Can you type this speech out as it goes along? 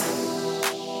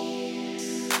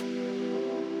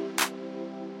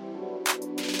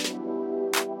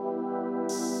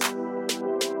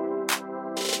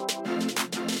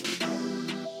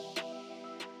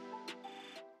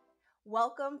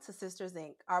Welcome to Sisters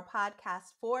Inc., our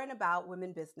podcast for and about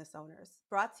women business owners,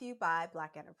 brought to you by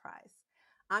Black Enterprise.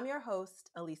 I'm your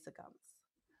host, Elisa Gums.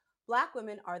 Black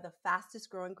women are the fastest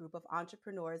growing group of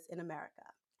entrepreneurs in America.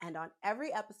 And on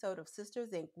every episode of Sisters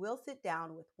Inc., we'll sit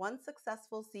down with one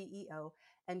successful CEO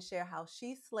and share how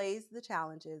she slays the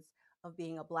challenges of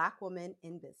being a Black woman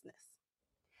in business.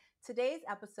 Today's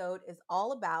episode is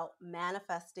all about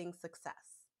manifesting success.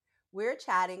 We're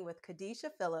chatting with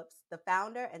Kadisha Phillips, the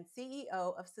founder and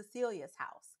CEO of Cecilia's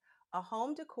House, a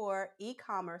home decor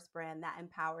e-commerce brand that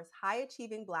empowers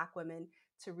high-achieving Black women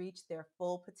to reach their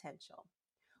full potential.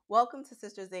 Welcome to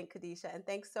Sisters Inc., Kadisha, and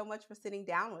thanks so much for sitting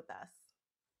down with us.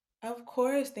 Of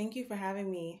course. Thank you for having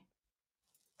me.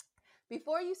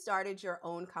 Before you started your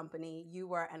own company, you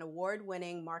were an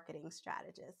award-winning marketing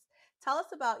strategist. Tell us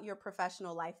about your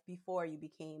professional life before you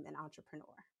became an entrepreneur.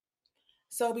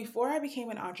 So before I became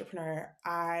an entrepreneur,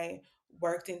 I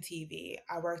worked in TV.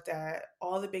 I worked at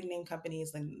all the big name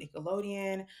companies like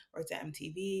Nickelodeon, worked at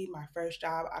MTV. My first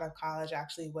job out of college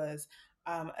actually was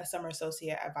a summer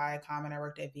associate at Viacom, and I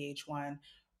worked at VH1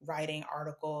 writing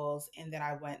articles. And then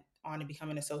I went on to become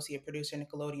an associate producer at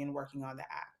Nickelodeon working on the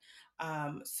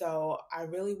app. So I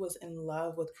really was in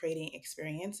love with creating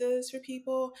experiences for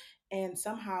people and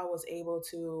somehow was able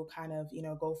to kind of,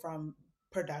 go from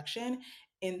production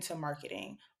into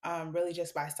marketing, really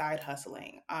just by side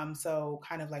hustling. So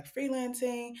kind of like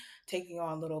freelancing, taking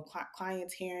on little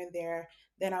clients here and there.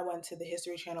 Then I went to the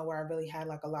History Channel where I really had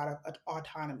like a lot of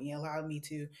autonomy, allowed me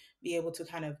to be able to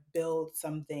kind of build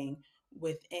something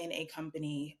within a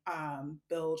company,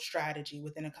 build strategy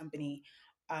within a company,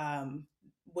 um,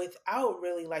 without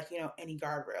really like, any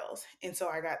guardrails. And so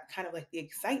I got kind of like the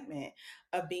excitement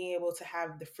of being able to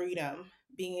have the freedom,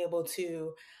 being able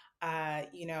to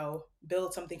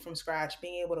build something from scratch,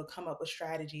 being able to come up with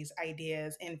strategies,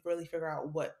 ideas, and really figure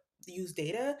out use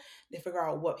data to figure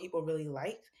out what people really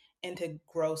liked and to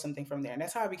grow something from there. And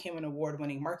that's how I became an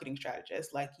award-winning marketing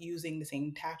strategist, like using the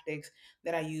same tactics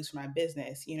that I use for my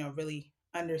business, really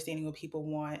understanding what people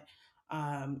want,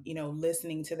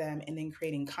 listening to them and then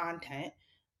creating content.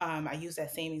 I use that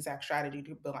same exact strategy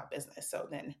to build my business. So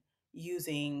then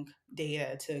using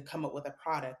data to come up with a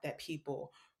product that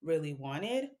people really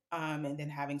wanted, and then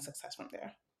having success from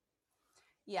there.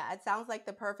 Yeah, it sounds like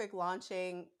the perfect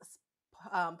launching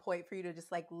point for you to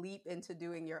just like leap into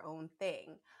doing your own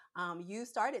thing. You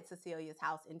started Cecilia's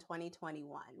House in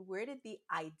 2021. Where did the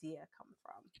idea come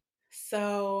from?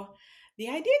 So the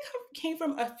idea came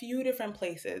from a few different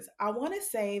places. I want to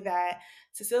say that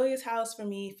Cecilia's House for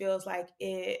me feels like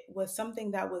it was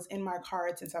something that was in my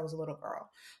card since I was a little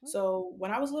girl. So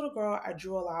when I was a little girl, I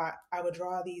drew a lot. I would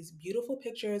draw these beautiful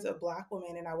pictures of Black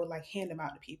women and I would like hand them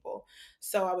out to people.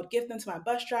 So I would give them to my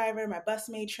bus driver, my bus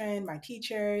matron, my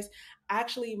teachers.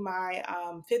 Actually, my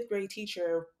fifth grade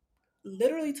teacher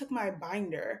literally took my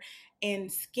binder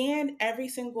and scanned every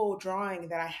single drawing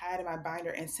that I had in my binder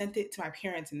and sent it to my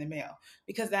parents in the mail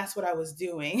because that's what I was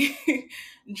doing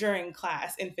during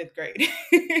class in fifth grade.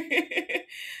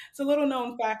 It's a little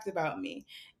known fact about me.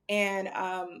 And,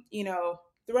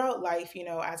 throughout life,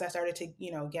 as I started to,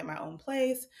 get my own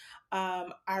place,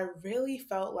 I really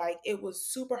felt like it was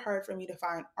super hard for me to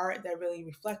find art that really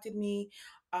reflected me.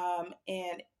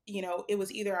 And it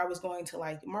was either I was going to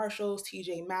like Marshalls,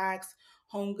 TJ Maxx,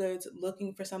 Home Goods,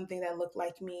 looking for something that looked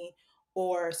like me,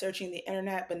 or searching the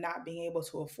internet but not being able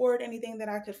to afford anything that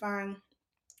I could find,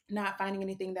 not finding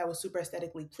anything that was super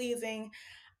aesthetically pleasing.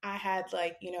 I had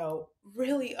like,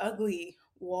 really ugly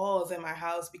walls in my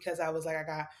house because I was like, I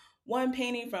got one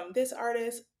painting from this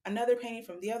artist, another painting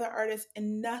from the other artist,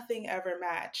 and nothing ever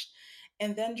matched.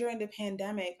 And then during the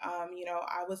pandemic, I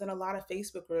was in a lot of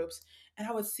Facebook groups and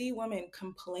I would see women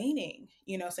complaining,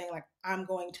 saying like, I'm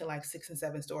going to like 6 and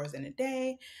 7 stores in a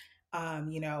day,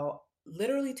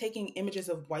 literally taking images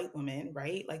of white women,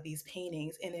 right? Like these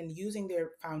paintings, and then using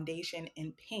their foundation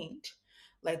and paint,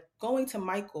 like going to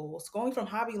Michael's, going from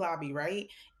Hobby Lobby, right?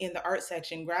 In the art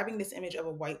section, grabbing this image of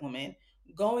a white woman,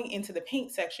 going into the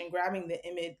paint section, grabbing the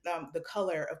image, the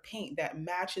color of paint that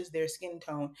matches their skin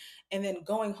tone, and then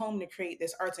going home to create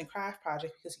this arts and craft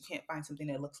project because you can't find something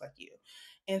that looks like you.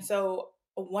 And so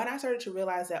when I started to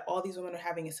realize that all these women are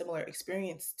having a similar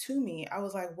experience to me, I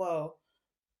was like, whoa,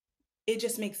 it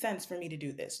just makes sense for me to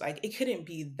do this. Like it couldn't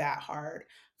be that hard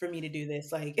for me to do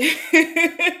this. Like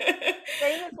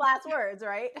Famous last words,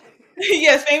 right?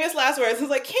 yes, famous last words. It's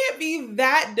like can't be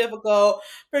that difficult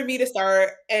for me to start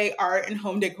a art and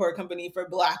home decor company for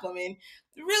Black women.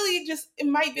 Really just it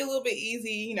might be a little bit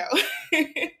easy.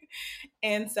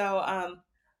 And so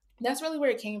that's really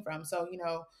where it came from. So,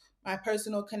 my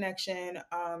personal connection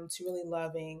to really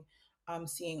loving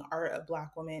seeing art of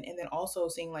Black women, and then also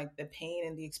seeing like the pain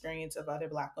and the experience of other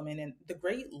Black women and the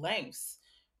great lengths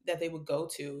that they would go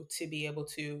to be able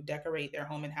to decorate their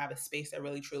home and have a space that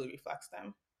really truly reflects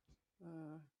them.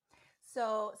 Mm.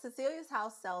 So, Cecilia's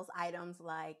house sells items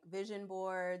like vision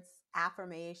boards,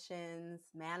 affirmations,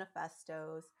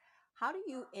 manifestos. How do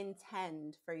you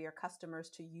intend for your customers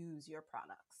to use your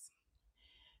products?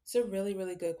 It's a really,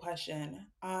 really good question.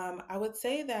 I would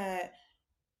say that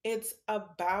it's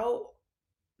about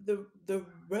the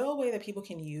real way that people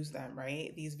can use them,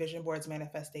 right? These vision boards,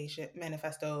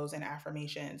 manifestos, and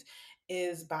affirmations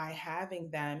is by having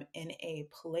them in a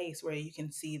place where you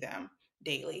can see them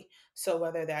daily. So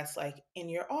whether that's like in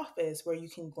your office where you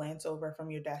can glance over from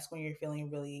your desk when you're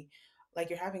feeling really like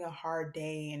you're having a hard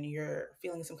day and you're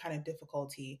feeling some kind of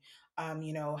difficulty,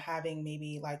 having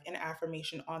maybe like an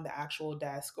affirmation on the actual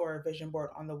desk or a vision board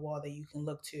on the wall that you can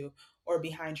look to or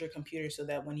behind your computer so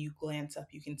that when you glance up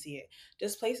you can see it,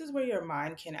 just places where your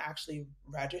mind can actually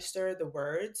register the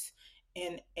words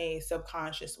in a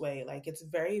subconscious way. Like it's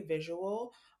very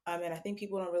visual. And I think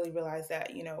people don't really realize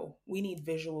that, we need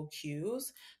visual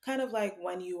cues, kind of like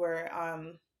when you were,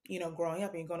 growing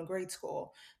up and you're going to grade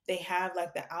school, they have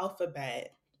like the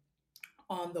alphabet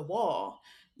on the wall.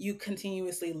 You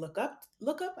continuously look up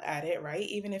at it, right?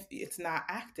 Even if it's not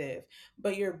active,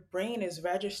 but your brain is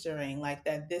registering like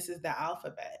that this is the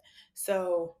alphabet.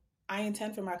 So I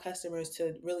intend for my customers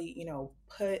to really,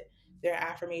 put their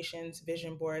affirmations,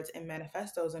 vision boards, and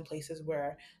manifestos in places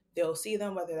where they'll see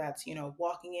them, whether that's,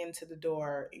 walking into the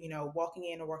door, walking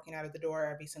in or walking out of the door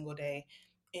every single day,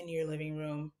 in your living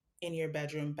room, in your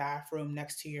bedroom, bathroom,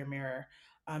 next to your mirror.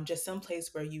 Just some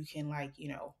place where you can, like,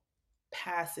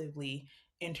 passively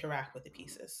interact with the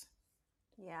pieces.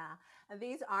 Yeah. And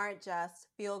these aren't just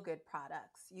feel good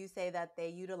products. You say that they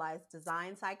utilize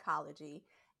design psychology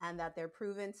and that they're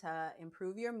proven to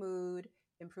improve your mood,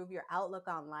 improve your outlook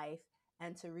on life,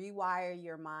 and to rewire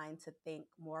your mind to think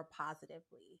more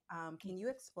positively. Can you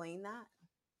explain that?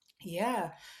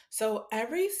 Yeah. So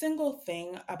every single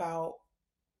thing about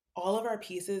all of our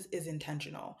pieces is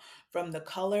intentional, from the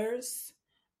colors,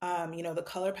 the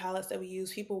color palettes that we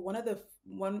use. People,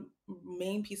 one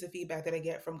main piece of feedback that I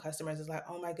get from customers is like,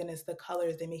 oh my goodness, the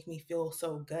colors, they make me feel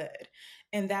so good.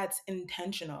 And that's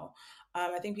intentional.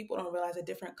 I think people don't realize that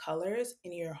different colors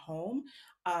in your home,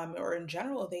 or in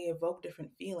general, they evoke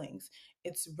different feelings.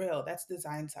 It's real. That's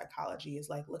design psychology, is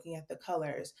like looking at the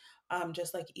colors,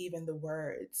 just like even the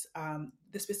words,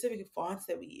 the specific fonts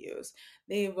that we use,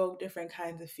 they evoke different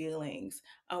kinds of feelings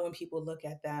when people look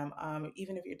at them.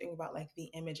 Even if you're thinking about like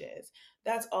the images,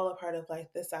 that's all a part of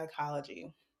like the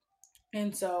psychology.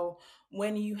 And so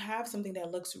when you have something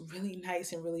that looks really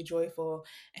nice and really joyful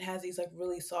and has these like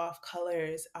really soft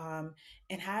colors,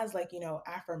 and has like,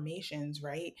 affirmations,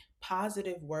 right?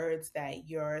 Positive words that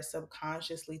you're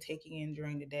subconsciously taking in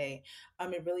during the day,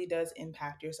 it really does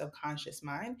impact your subconscious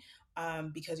mind,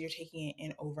 because you're taking it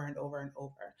in over and over and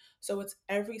over. So it's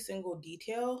every single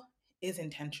detail is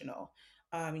intentional.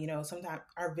 Sometimes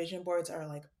our vision boards are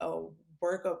like a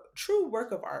true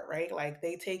work of art, right? Like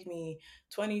they take me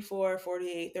 24,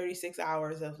 48, 36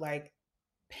 hours of like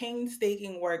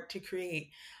painstaking work to create,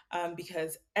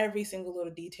 because every single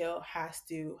little detail has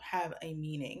to have a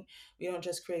meaning. We don't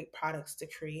just create products to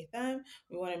create them.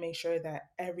 We want to make sure that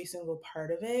every single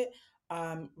part of it,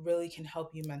 really can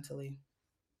help you mentally.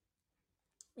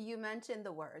 You mentioned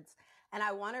the words, and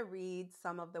I want to read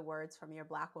some of the words from your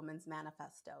Black Woman's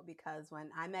Manifesto because when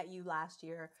I met you last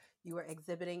year, you were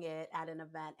exhibiting it at an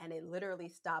event, and it literally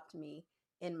stopped me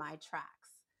in my tracks.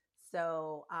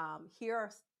 So here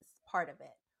are part of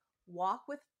it. Walk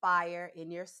with fire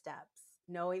in your steps,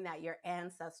 knowing that your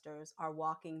ancestors are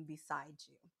walking beside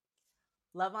you.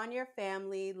 Love on your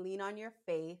family, lean on your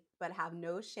faith, but have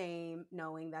no shame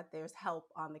knowing that there's help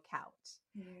on the couch.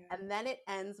 Yeah. And then it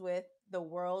ends with the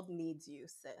world needs you,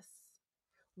 sis.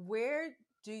 Where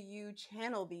do you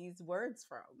channel these words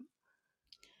from?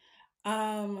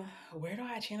 Um, where do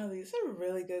I channel these? It's a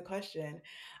really good question.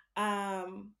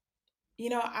 Um,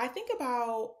 I think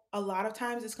about a lot of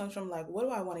times this comes from like, what do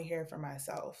I want to hear for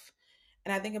myself?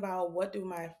 And I think about what do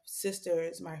my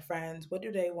sisters, my friends, what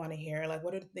do they want to hear? Like,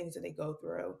 what are the things that they go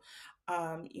through?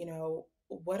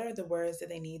 What are the words that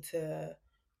they need to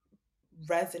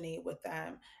resonate with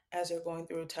them as they're going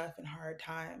through tough and hard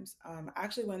times. I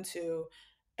actually went to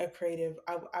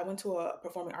I went to a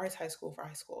performing arts high school for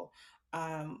high school.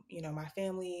 My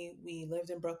family, we lived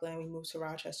in Brooklyn, we moved to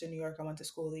Rochester, New York. I went to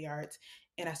School of the Arts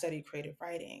and I studied creative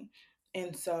writing.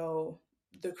 And so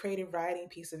the creative writing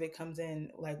piece of it comes in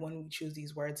like when we choose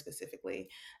these words specifically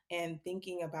and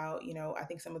thinking about, I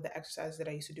think some of the exercises that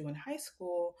I used to do in high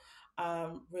school,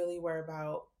 really were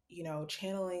about,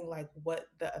 channeling like what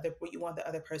you want the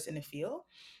other person to feel,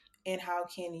 and how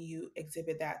can you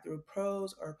exhibit that through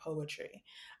prose or poetry.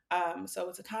 So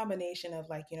it's a combination of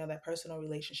like, that personal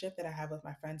relationship that I have with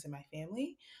my friends and my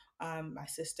family, my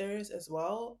sisters as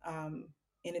well,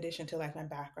 in addition to like my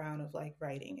background of like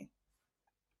writing.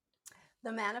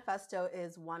 The manifesto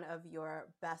is one of your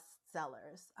best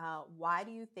sellers. Why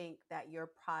do you think that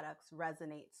your products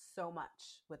resonate so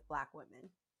much with Black women?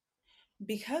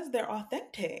 Because they're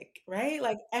authentic, right?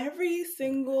 Like every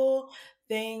single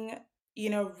thing,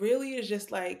 really is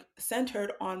just like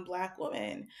centered on Black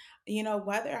women.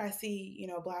 Whether I see,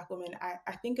 Black women,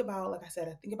 I think about, like I said,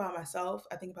 I think about myself.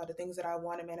 I think about the things that I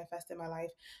want to manifest in my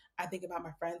life. I think about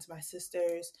my friends, my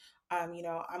sisters.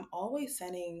 I'm always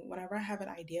sending, whenever I have an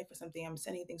idea for something, I'm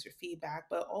sending things for feedback,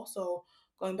 but also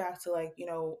going back to like,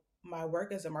 my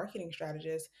work as a marketing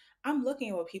strategist, I'm looking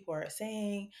at what people are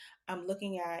saying. I'm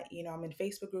looking at, I'm in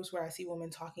Facebook groups where I see women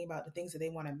talking about the things that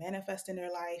they want to manifest in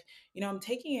their life. I'm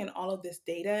taking in all of this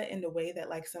data in the way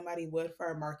that like somebody would for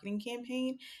a marketing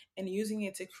campaign, and using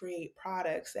it to create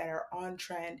products that are on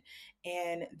trend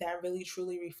and that really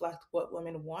truly reflect what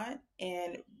women want,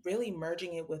 and really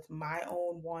merging it with my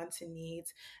own wants and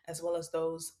needs as well as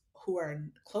those who are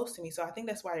close to me. So I think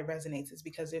that's why it resonates, is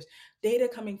because there's data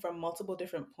coming from multiple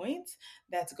different points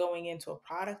that's going into a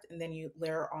product, and then you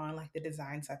layer on like the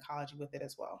design psychology with it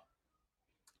as well.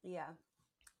 Yeah.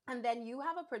 And then you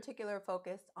have a particular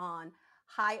focus on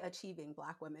high achieving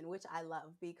Black women, which I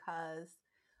love because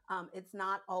it's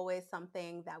not always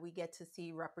something that we get to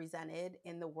see represented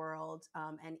in the world.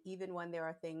 And even when there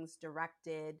are things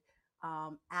directed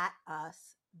at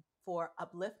us for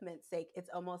upliftment's sake,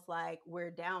 it's almost like we're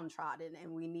downtrodden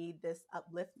and we need this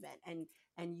upliftment.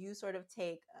 And you sort of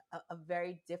take a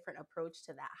very different approach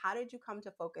to that. How did you come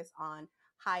to focus on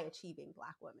high achieving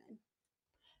Black women?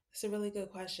 It's a really good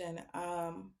question.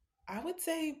 I would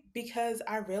say because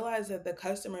I realized that the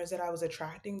customers that I was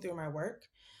attracting through my work,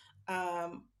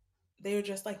 um, they were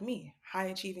just like me, high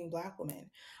achieving Black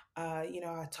women.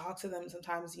 I talk to them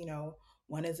sometimes,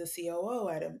 one is a COO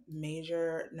at a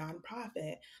major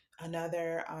nonprofit,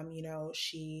 another,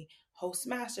 she hosts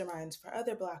masterminds for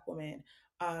other Black women.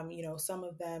 Some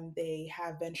of them, they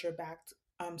have venture backed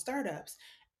startups.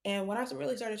 And when I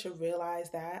really started to realize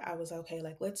that, I was okay,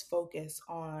 like, let's focus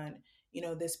on,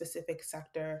 this specific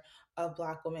sector of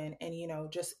Black women.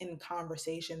 And, just in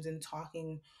conversations and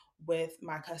talking with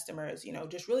my customers,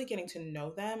 just really getting to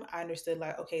know them, I understood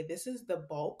like, okay, this is the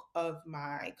bulk of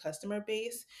my customer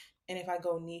base. And if I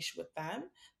go niche with them,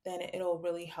 then it'll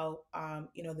really help,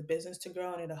 the business to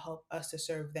grow, and it'll help us to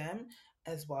serve them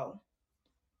as well.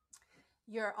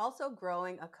 You're also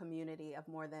growing a community of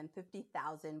more than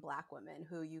 50,000 Black women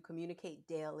who you communicate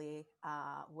daily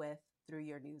with through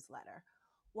your newsletter.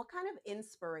 What kind of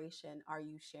inspiration are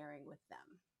you sharing with them?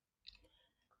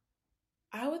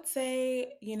 I would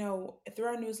say, through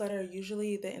our newsletter,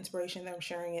 usually the inspiration that I'm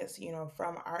sharing is,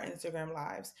 from our Instagram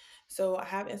lives. So I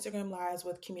have Instagram lives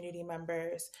with community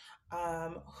members,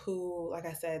 who, like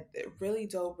I said, really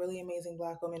dope, really amazing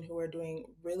Black women who are doing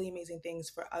really amazing things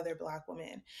for other Black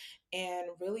women, and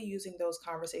really using those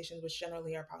conversations, which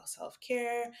generally are about self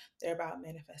care, they're about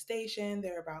manifestation,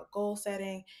 they're about goal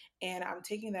setting. And I'm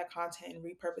taking that content and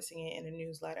repurposing it in a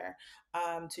newsletter,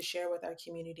 to share with our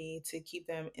community to keep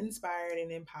them inspired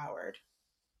and empowered.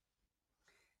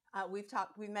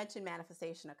 We've mentioned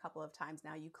manifestation a couple of times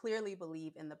now. You clearly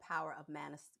believe in the power of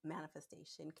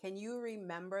manifestation. Can you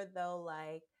remember though,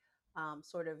 like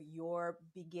sort of your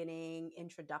beginning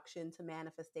introduction to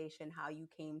manifestation, how you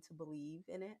came to believe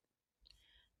in it?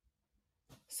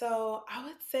 So I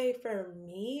would say for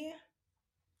me,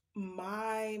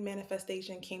 my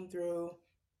manifestation came through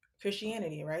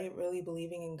Christianity, right? Really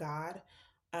believing in God,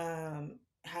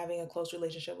 having a close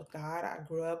relationship with God. I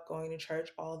grew up going to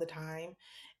church all the time.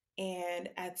 And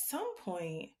at some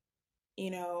point,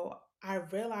 I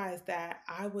realized that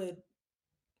I would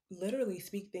literally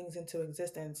speak things into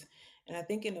existence. And I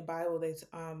think in the Bible, there's,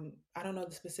 I don't know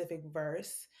the specific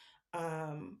verse,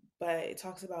 but it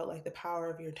talks about like the power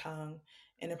of your tongue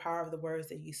and the power of the words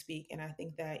that you speak. And I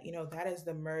think that, that is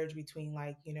the merge between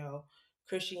like,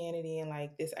 Christianity and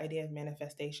like this idea of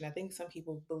manifestation. I think some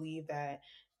people believe that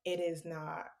it is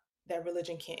not, that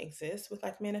religion can't exist with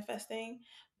like manifesting,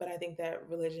 but I think that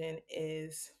religion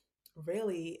is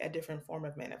really a different form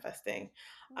of manifesting.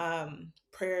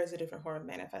 Prayer is a different form of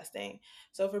manifesting.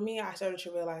 So for me, I started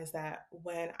to realize that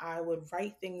when I would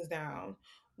write things down,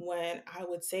 when I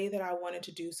would say that I wanted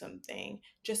to do something,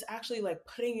 just actually like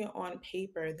putting it on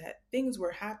paper, that things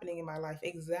were happening in my life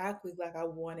exactly like I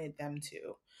wanted them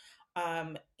to.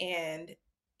 And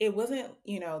it wasn't,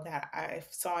 that I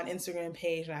saw an Instagram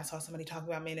page and I saw somebody talk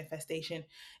about manifestation.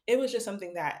 It was just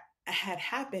something that had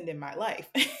happened in my life.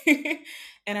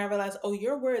 And I realized, oh,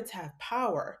 your words have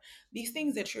power. These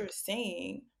things that you're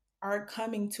saying are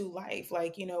coming to life.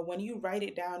 Like, when you write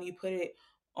it down, you put it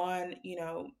on,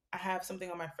 I have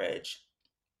something on my fridge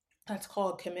that's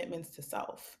called commitments to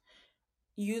self,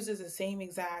 uses the same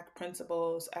exact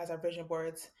principles as our vision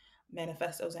boards,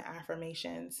 manifestos, and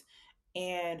affirmations.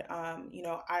 And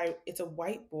I it's a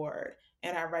whiteboard,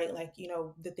 and I write, like,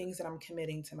 the things that I'm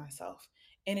committing to myself.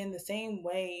 And in the same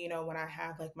way, when I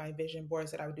have like my vision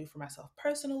boards that I would do for myself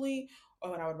personally,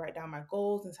 or when I would write down my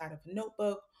goals inside of a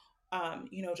notebook,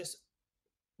 just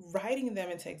writing them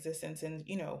into existence and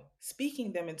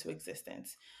speaking them into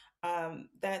existence.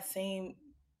 That same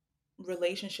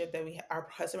relationship that our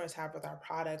customers have with our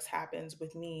products happens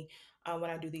with me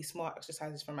when I do these small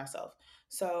exercises for myself.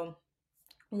 So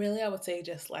really, I would say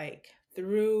just like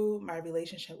through my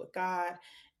relationship with God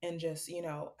and just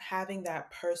having that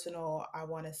personal, I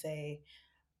want to say,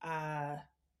 uh,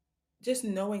 just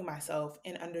knowing myself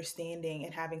and understanding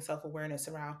and having self-awareness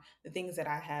around the things that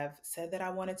I have said that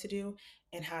I wanted to do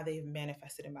and how they've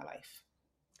manifested in my life.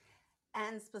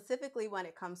 And specifically when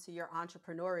it comes to your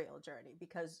entrepreneurial journey,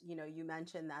 because you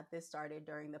mentioned that this started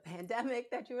during the pandemic,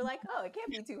 that you were like, oh, it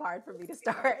can't be too hard for me to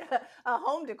start a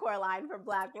home decor line for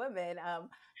Black women.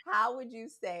 How would you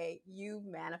say you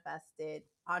manifested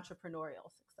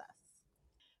entrepreneurial success?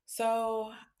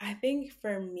 So I think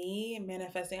for me,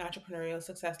 manifesting entrepreneurial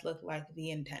success looked like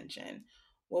the intention.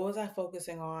 What was I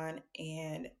focusing on?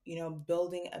 And,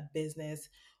 building a business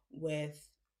with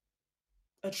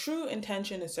a true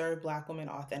intention to serve Black women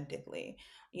authentically.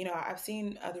 I've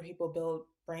seen other people build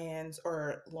brands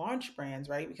or launch brands,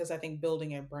 right? Because I think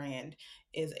building a brand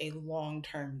is a long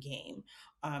term game.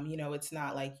 It's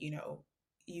not like,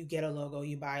 you get a logo,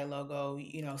 you buy a logo,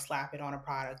 slap it on a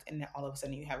product, and then all of a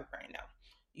sudden you have a brand. No,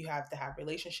 you have to have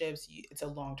relationships. It's a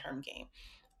long term game.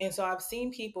 And so I've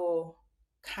seen people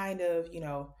kind of,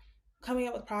 coming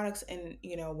up with products, and,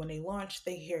 when they launch,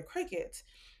 they hear crickets.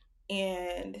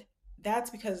 And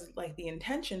that's because, like, the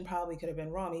intention probably could have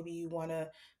been wrong. Maybe you want to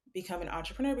become an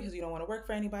entrepreneur because you don't want to work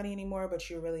for anybody anymore, but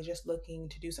you're really just looking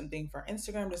to do something for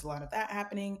Instagram. There's a lot of that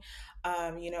happening.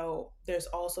 There's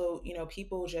also,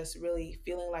 people just really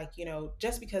feeling like,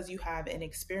 just because you have an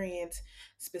experience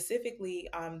specifically,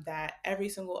 that every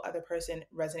single other person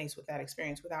resonates with that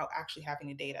experience without actually having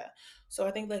the data. So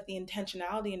I think like the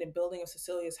intentionality in the building of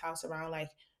Cecilia's house around like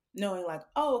knowing like,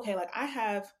 oh, okay, like I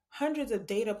have hundreds of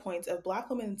data points of Black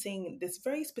women saying this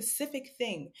very specific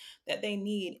thing that they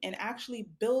need, and actually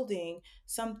building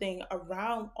something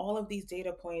around all of these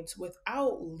data points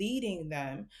without leading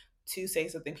them to say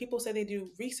something. People say they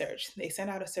do research, they send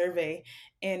out a survey,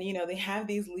 and they have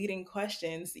these leading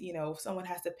questions. Someone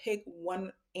has to pick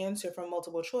one answer from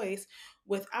multiple choice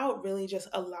without really just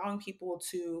allowing people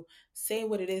to say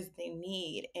what it is they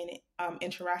need, and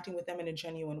interacting with them in a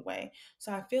genuine way.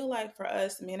 So I feel like for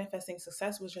us, manifesting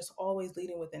success was just always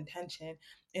leading with intention.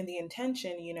 And the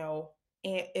intention,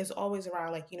 is always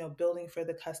around like, building for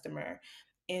the customer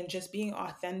and just being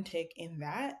authentic in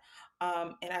that.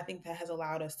 And I think that has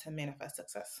allowed us to manifest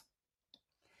success.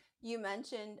 You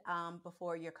mentioned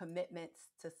before your commitments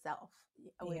to self,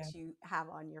 Yeah. which you have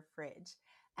on your fridge.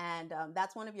 And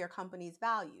that's one of your company's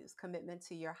values, commitment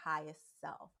to your highest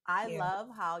self. I Yeah. love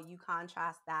how you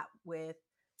contrast that with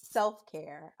self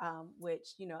care,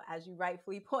 which, as you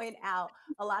rightfully point out,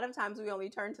 a lot of times we only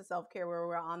turn to self care where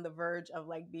we're on the verge of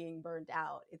like being burned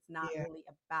out. It's not Yeah. really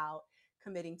about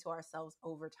committing to ourselves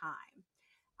over time.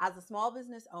 As a small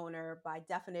business owner, by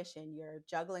definition, you're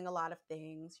juggling a lot of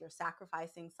things, you're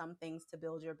sacrificing some things to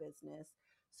build your business.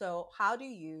 So, how do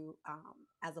you,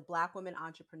 as a Black woman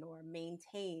entrepreneur,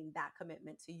 maintain that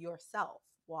commitment to yourself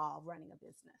while running a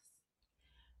business?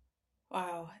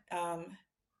 Wow.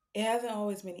 It hasn't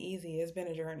always been easy. It's been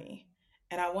a journey.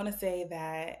 And I want to say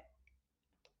that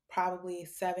probably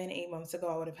 7, 8 months ago,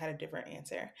 I would have had a different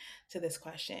answer to this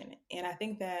question. And I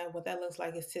think that what that looks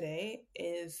like is today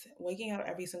is waking up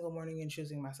every single morning and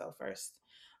choosing myself first.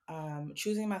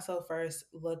 Choosing myself first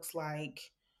looks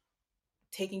like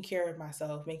taking care of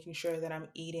myself, making sure that I'm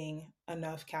eating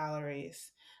enough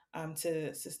calories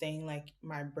to sustain like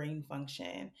my brain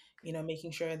function,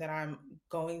 making sure that I'm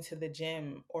going to the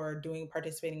gym or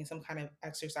participating in some kind of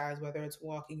exercise, whether it's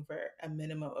walking for a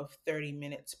minimum of 30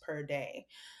 minutes per day.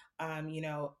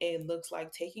 It looks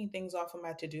like taking things off of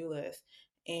my to-do list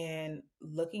and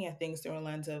looking at things through a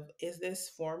lens of, is this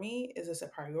for me? Is this a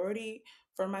priority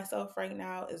for myself right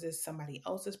now? Is this somebody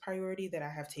else's priority that I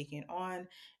have taken on?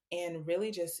 And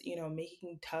really just,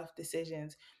 making tough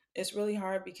decisions. It's really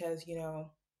hard because,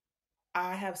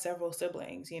 I have several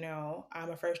siblings. I'm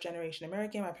a first generation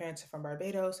American. My parents are from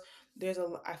Barbados. I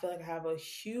feel like I have a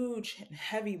huge and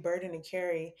heavy burden to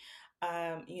carry.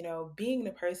 Being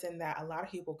the person that a lot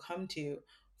of people come to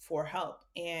for help.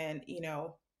 And,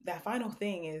 that final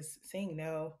thing is saying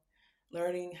no,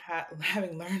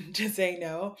 having learned to say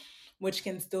no, which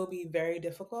can still be very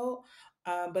difficult.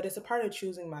 But it's a part of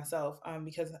choosing myself,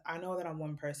 because I know that I'm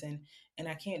one person and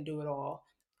I can't do it all.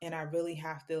 And I really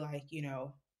have to, like,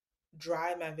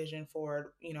 drive my vision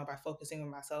forward, by focusing on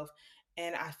myself.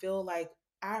 And I feel like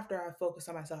after I focus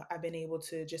on myself, I've been able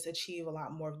to just achieve a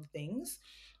lot more of the things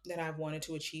that I've wanted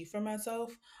to achieve for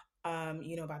myself,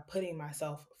 by putting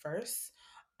myself first.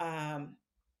 Um,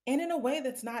 and in a way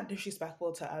that's not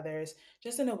disrespectful to others,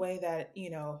 just in a way that,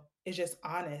 is just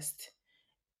honest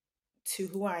to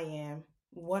who I am,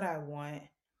 what I want,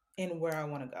 and where I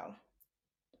want to go.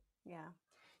 Yeah.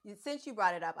 Since you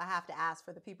brought it up, I have to ask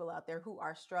for the people out there who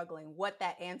are struggling what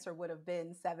that answer would have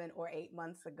been 7 or 8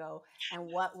 months ago,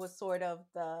 and what was sort of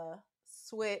the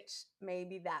switch,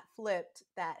 maybe that flipped,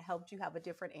 that helped you have a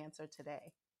different answer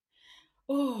today.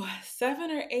 Oh,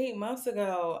 7 or 8 months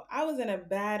ago, I was in a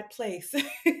bad place.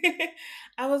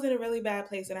 I was in a really bad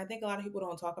place. And I think a lot of people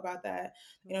don't talk about that.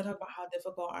 Talk about Hmm. how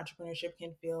difficult entrepreneurship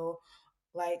can feel.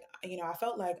 Like, I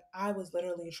felt like I was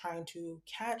literally trying to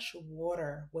catch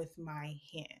water with my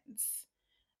hands.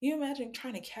 You imagine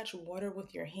trying to catch water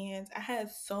with your hands? I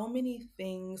had so many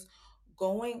things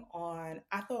going on.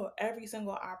 I thought every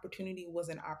single opportunity was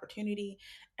an opportunity.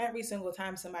 Every single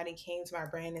time somebody came to my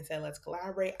brand and said, let's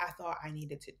collaborate, I thought I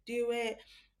needed to do it.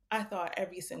 I thought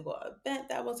every single event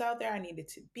that was out there, I needed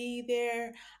to be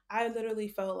there. I literally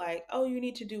felt like, oh, you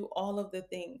need to do all of the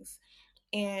things.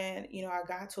 And, I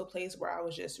got to a place where I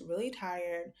was just really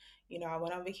tired. I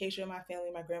went on vacation with my family.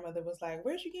 My grandmother was like,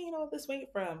 where'd you gain all this weight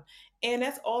from? And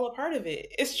that's all a part of it.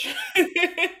 It's true.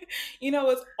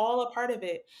 It's all a part of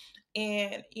it.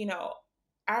 And,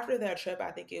 after that trip,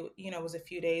 I think was a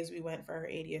few days. We went for her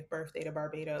 80th birthday to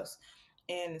Barbados,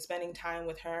 and spending time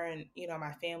with her and,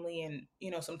 my family, and,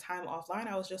 some time offline.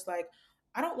 I was just like,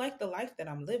 I don't like the life that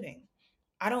I'm living.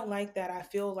 I don't like that. I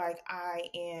feel like I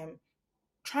am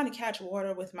trying to catch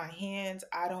water with my hands.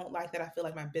 I don't like that. I feel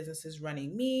like my business is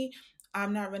running me.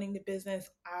 I'm not running the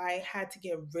business. I had to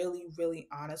get really, really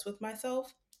honest with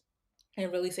myself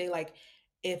and really say, like,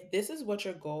 if this is what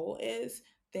your goal is,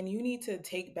 then you need to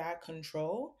take back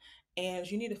control and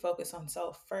you need to focus on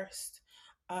self first.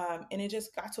 And it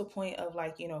just got to a point of,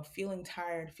 like, feeling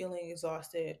tired, feeling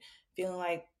exhausted, feeling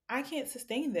like I can't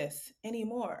sustain this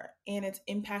anymore, and it's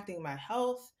impacting my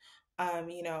health.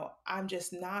 I'm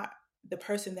just not the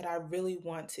person that I really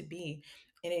want to be.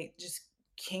 And it just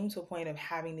came to a point of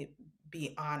having to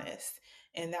be honest.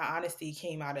 And that honesty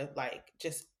came out of, like,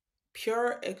 just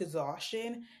pure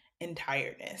exhaustion and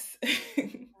tiredness.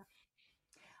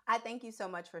 I thank you so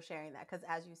much for sharing that, because,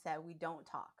 as you said, we don't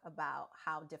talk about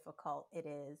how difficult it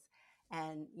is.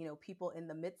 And, people in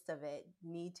the midst of it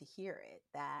need to hear it,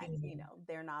 that, Mhm.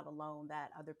 they're not alone,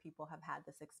 that other people have had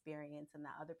this experience, and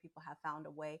that other people have found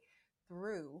a way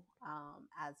through,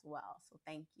 as well. So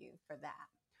thank you for that.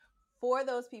 For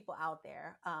those people out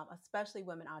there, especially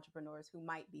women entrepreneurs who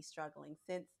might be struggling,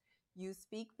 since you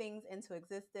speak things into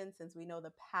existence, since we know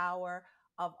the power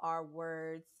of our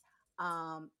words,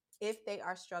 um, if they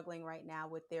are struggling right now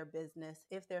with their business,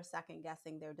 if they're second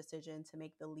guessing their decision to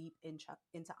make the leap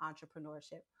into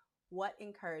entrepreneurship, what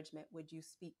encouragement would you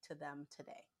speak to them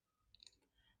today?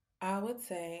 I would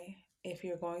say if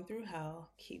you're going through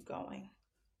hell, keep going.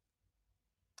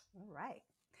 All right.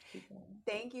 Keep going.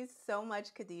 Thank you so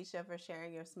much, Kadisha, for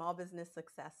sharing your small business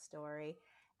success story.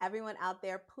 Everyone out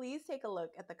there, please take a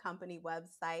look at the company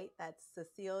website. That's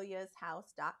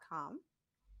ceciliashouse.com.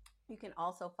 You can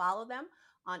also follow them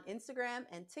on Instagram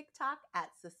and TikTok at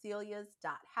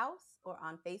cecilias.house, or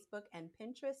on Facebook and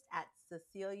Pinterest at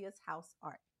Cecilia's House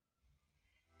Art.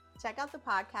 Check out the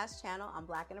podcast channel on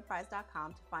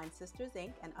blackenterprise.com to find Sisters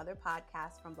Inc. and other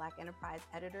podcasts from Black Enterprise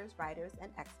editors, writers,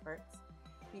 and experts.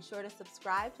 Be sure to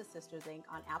subscribe to Sisters Inc.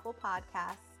 on Apple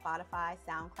Podcasts, Spotify,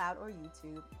 SoundCloud, or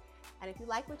YouTube. And if you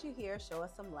like what you hear, show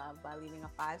us some love by leaving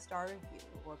a 5-star review,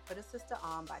 or put a sister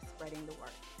on by spreading the word.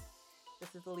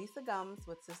 This is Elisa Gums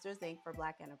with Sisters Inc. for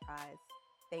Black Enterprise.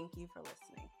 Thank you for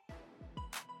listening.